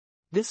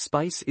This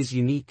spice is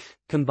unique,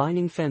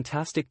 combining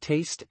fantastic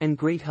taste and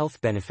great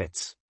health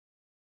benefits.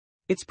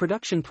 Its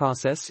production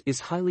process is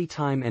highly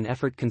time and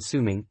effort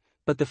consuming,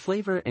 but the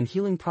flavor and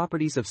healing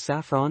properties of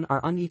saffron are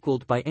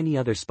unequaled by any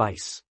other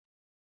spice.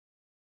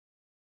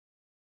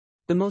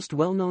 The most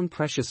well-known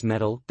precious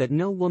metal that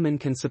no woman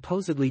can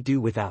supposedly do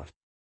without.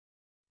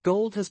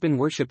 Gold has been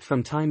worshipped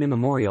from time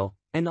immemorial,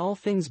 and all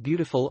things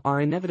beautiful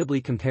are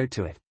inevitably compared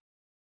to it.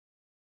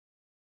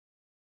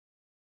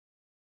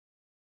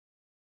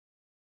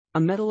 A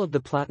metal of the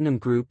platinum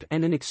group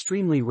and an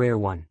extremely rare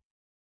one.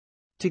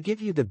 To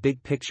give you the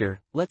big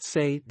picture, let's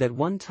say that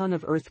 1 ton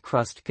of Earth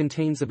crust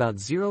contains about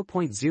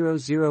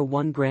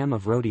 0.001 gram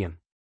of rhodium.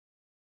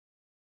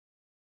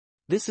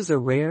 This is a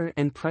rare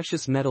and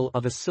precious metal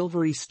of a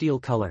silvery steel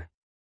color.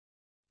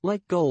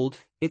 Like gold,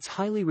 it's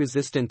highly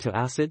resistant to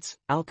acids,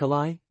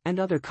 alkali, and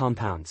other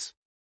compounds.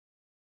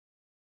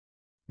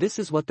 This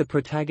is what the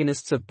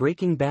protagonists of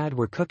Breaking Bad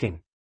were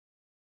cooking.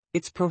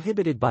 It's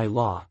prohibited by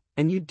law,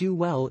 and you'd do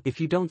well if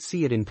you don't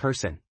see it in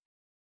person.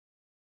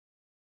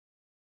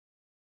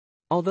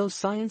 Although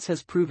science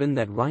has proven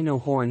that rhino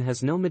horn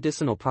has no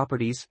medicinal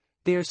properties,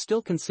 they are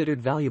still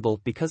considered valuable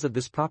because of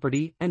this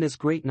property and as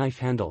great knife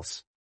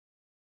handles.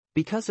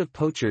 Because of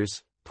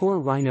poachers, poor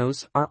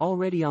rhinos are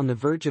already on the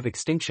verge of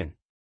extinction.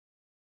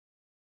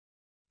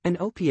 An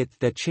opiate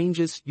that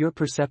changes your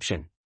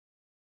perception.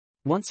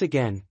 Once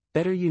again,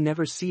 better you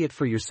never see it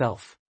for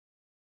yourself.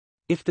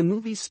 If the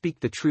movies speak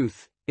the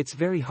truth, it's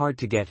very hard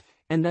to get,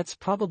 and that's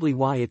probably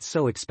why it's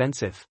so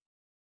expensive.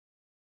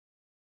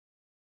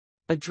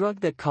 A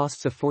drug that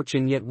costs a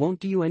fortune yet won't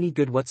do you any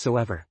good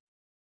whatsoever.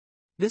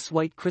 This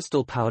white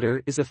crystal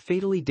powder is a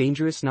fatally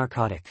dangerous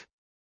narcotic.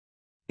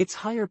 Its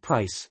higher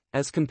price,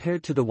 as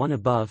compared to the one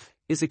above,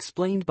 is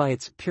explained by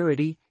its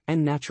purity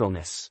and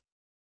naturalness.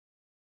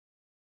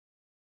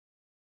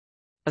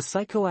 A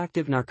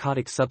psychoactive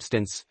narcotic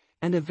substance,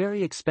 and a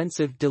very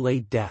expensive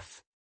delayed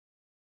death.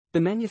 The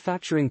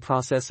manufacturing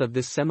process of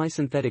this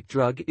semi-synthetic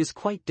drug is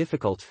quite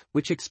difficult,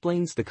 which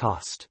explains the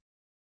cost.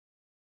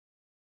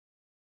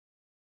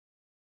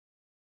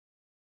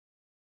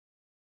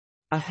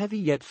 A heavy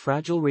yet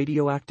fragile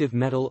radioactive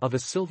metal of a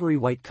silvery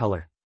white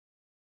color.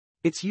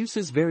 Its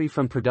uses vary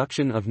from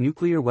production of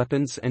nuclear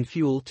weapons and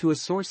fuel to a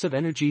source of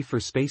energy for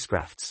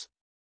spacecrafts.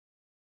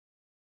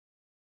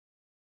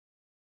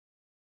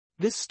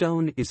 This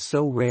stone is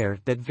so rare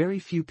that very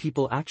few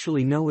people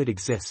actually know it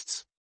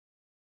exists.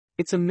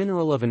 It's a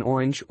mineral of an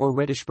orange or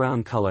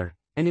reddish-brown color,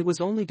 and it was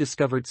only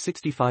discovered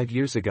 65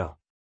 years ago.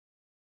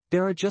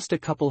 There are just a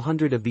couple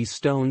hundred of these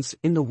stones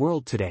in the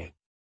world today.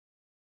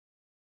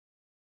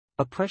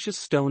 A precious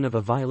stone of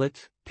a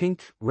violet,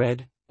 pink,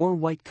 red, or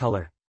white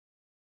color.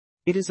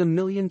 It is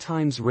 1,000,000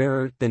 times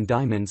rarer than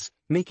diamonds,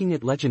 making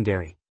it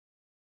legendary.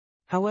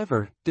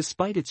 However,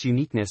 despite its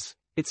uniqueness,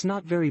 it's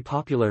not very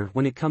popular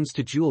when it comes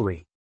to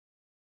jewelry.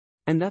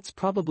 And that's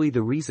probably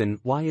the reason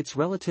why it's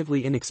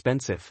relatively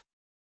inexpensive.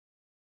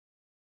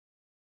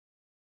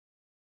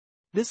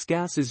 This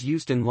gas is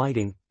used in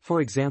lighting,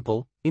 for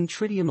example, in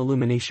tritium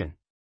illumination.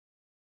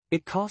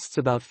 It costs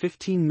about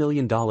 $15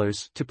 million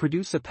to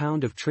produce a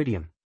pound of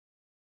tritium.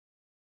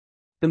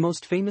 The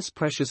most famous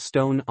precious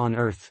stone on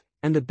Earth,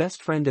 and the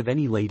best friend of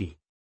any lady.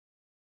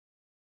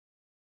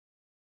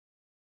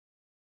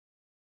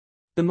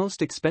 The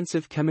most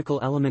expensive chemical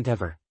element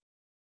ever.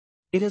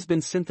 It has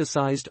been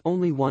synthesized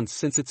only once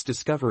since its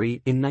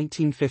discovery in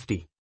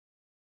 1950.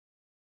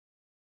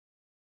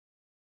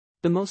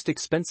 The most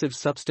expensive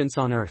substance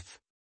on Earth.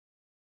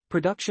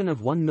 Production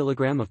of 1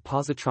 milligram of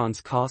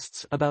positrons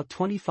costs about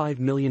 $25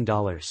 million.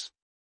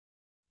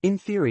 In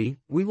theory,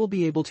 we will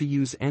be able to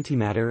use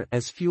antimatter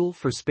as fuel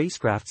for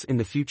spacecrafts in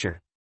the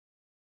future.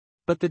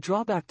 But the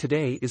drawback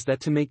today is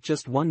that to make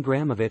just 1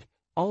 gram of it,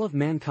 all of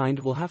mankind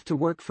will have to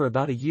work for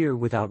about a year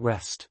without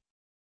rest.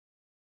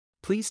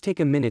 Please take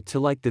a minute to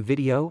like the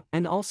video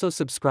and also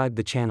subscribe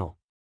the channel.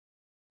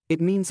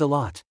 It means a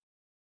lot.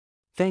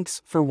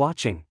 Thanks for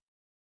watching.